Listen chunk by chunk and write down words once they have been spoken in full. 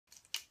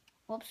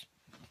Oops.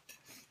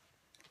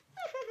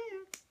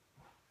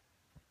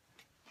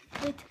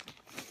 Wait,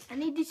 I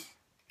need this.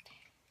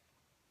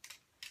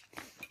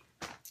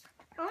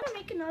 I want to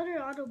make another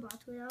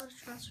Autobot without a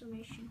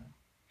transformation.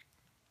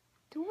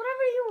 Do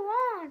whatever you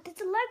want.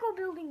 It's a Lego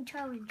building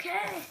challenge.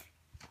 Okay.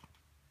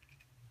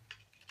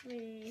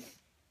 Wait.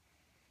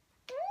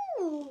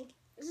 Ooh,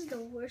 this is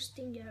the worst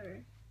thing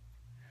ever.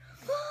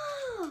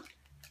 Oh,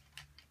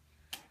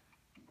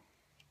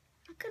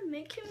 I could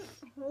make him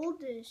hold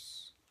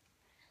this.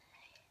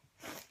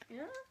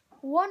 Yeah.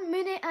 1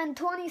 minute and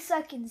 20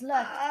 seconds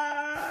left.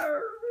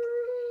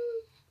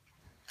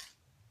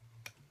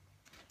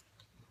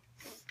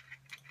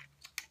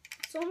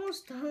 It's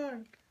almost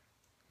done.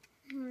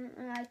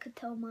 I could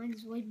tell mine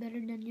is way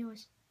better than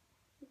yours.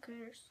 Who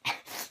cares?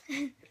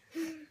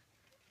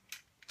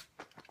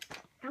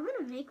 I'm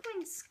gonna make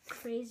mine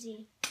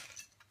crazy.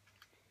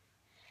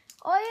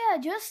 Oh yeah,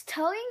 just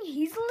telling,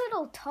 he's a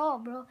little tall,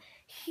 bro.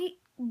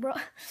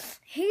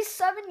 He's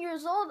 7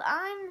 years old.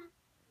 I'm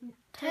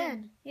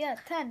 10. Yeah,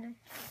 10.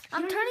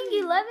 I'm turning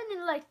 11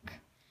 in like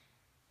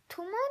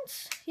 2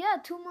 months. Yeah,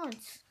 2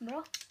 months,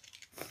 bro.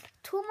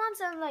 2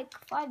 months and like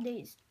 5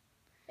 days.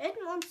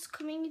 8 months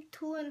coming in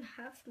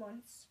 2.5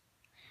 months.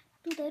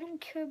 Dude, I don't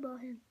care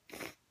about him.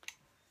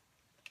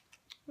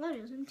 What,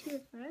 isn't he a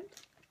friend?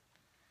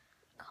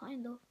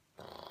 Kind of.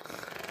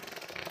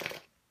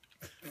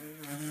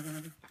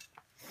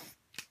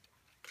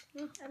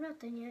 No, I'm not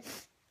done yet.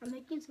 I'm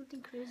making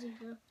something crazy,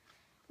 bro.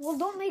 Well,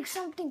 don't make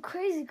something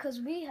crazy, cause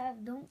we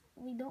don't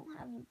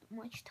have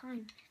much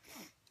time.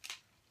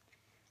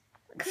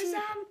 Cause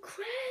I'm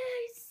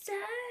crazy.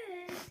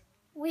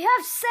 We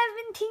have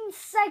 17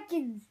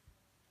 seconds.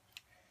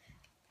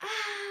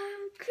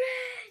 I'm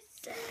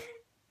crazy.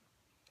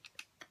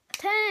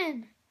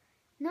 10,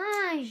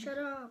 9, Shut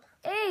up.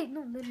 8,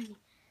 no, literally.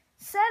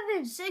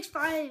 7, 6,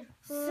 5,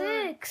 4,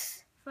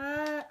 6,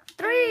 5,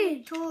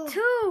 3, 2,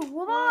 2,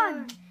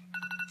 1.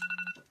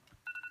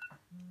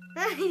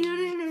 You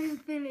didn't even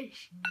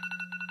finish.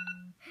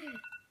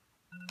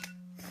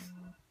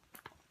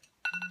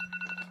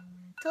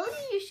 Told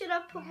you should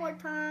have put more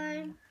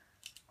time.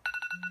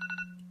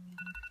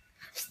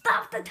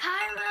 Stop the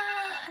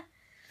timer!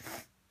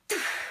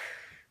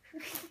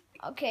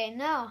 Okay,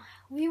 now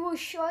we will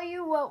show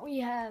you what we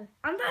have.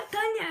 I'm not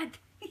done yet.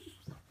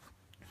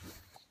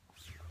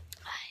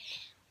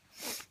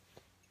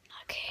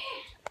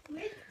 Okay.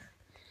 Wait.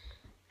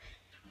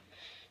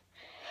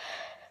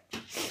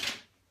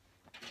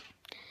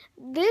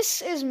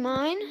 This is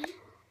mine.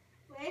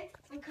 Wait,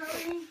 I'm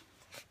coming.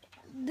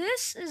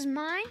 This is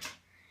mine.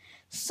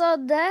 So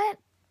that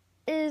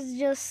is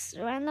just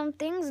random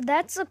things.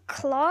 That's a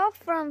claw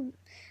from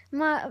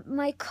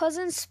my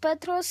cousin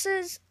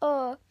Petros's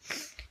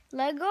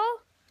Lego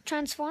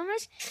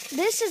Transformers.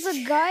 This is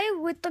a guy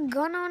with a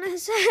gun on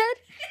his head.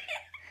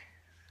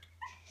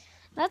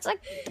 That's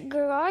like the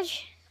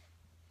garage.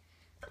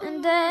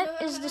 And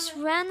that is this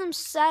random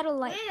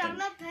satellite Wait, thing. I'm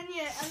not done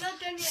yet. I'm not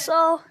done yet.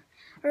 So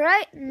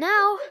right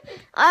now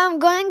I'm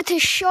going to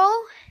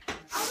show I'm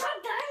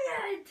not done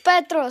yet.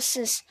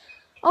 Petros's.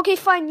 Okay,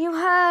 fine. You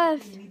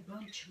have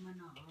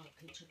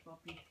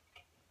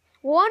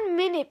 1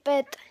 minute,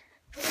 Pet.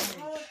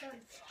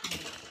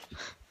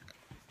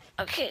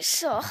 Okay,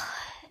 so.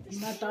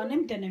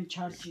 Tanem tanem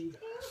charji.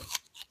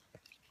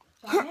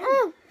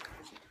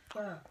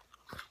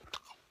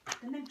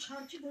 Tanem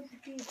charji do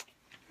piti.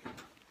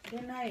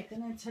 Denai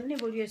tanem channe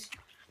bolies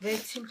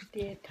vaccine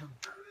piti tham.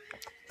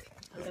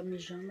 Adam ni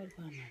jamel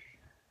pana.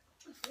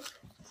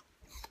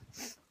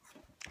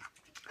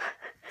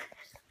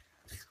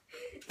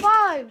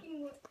 5,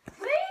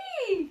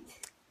 Wait.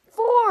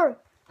 4.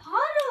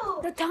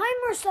 Huddle. The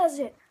timer says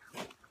it.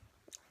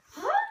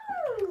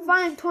 Huddle.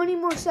 Fine, 20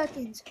 more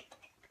seconds.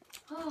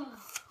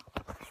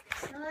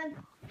 Done.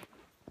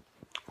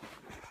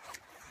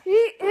 He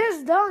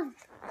is done.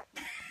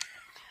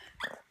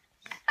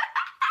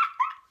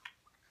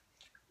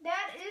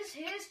 That is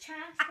his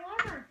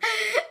transformer.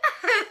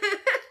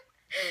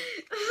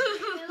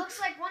 It looks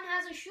like one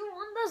has a shoe,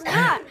 one does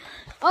not.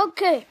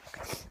 Okay.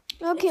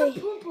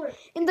 Okay.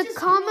 In the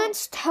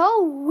comments,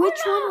 tell which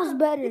one was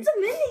better. It's a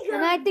minigun.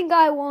 And I think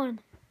I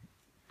won.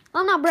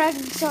 I'm not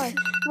bragging, sorry.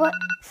 What?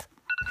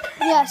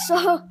 Yeah,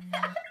 so.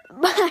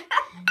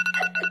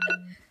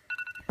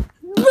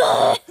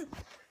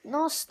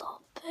 No,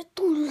 stop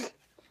it.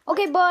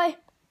 Okay, bye.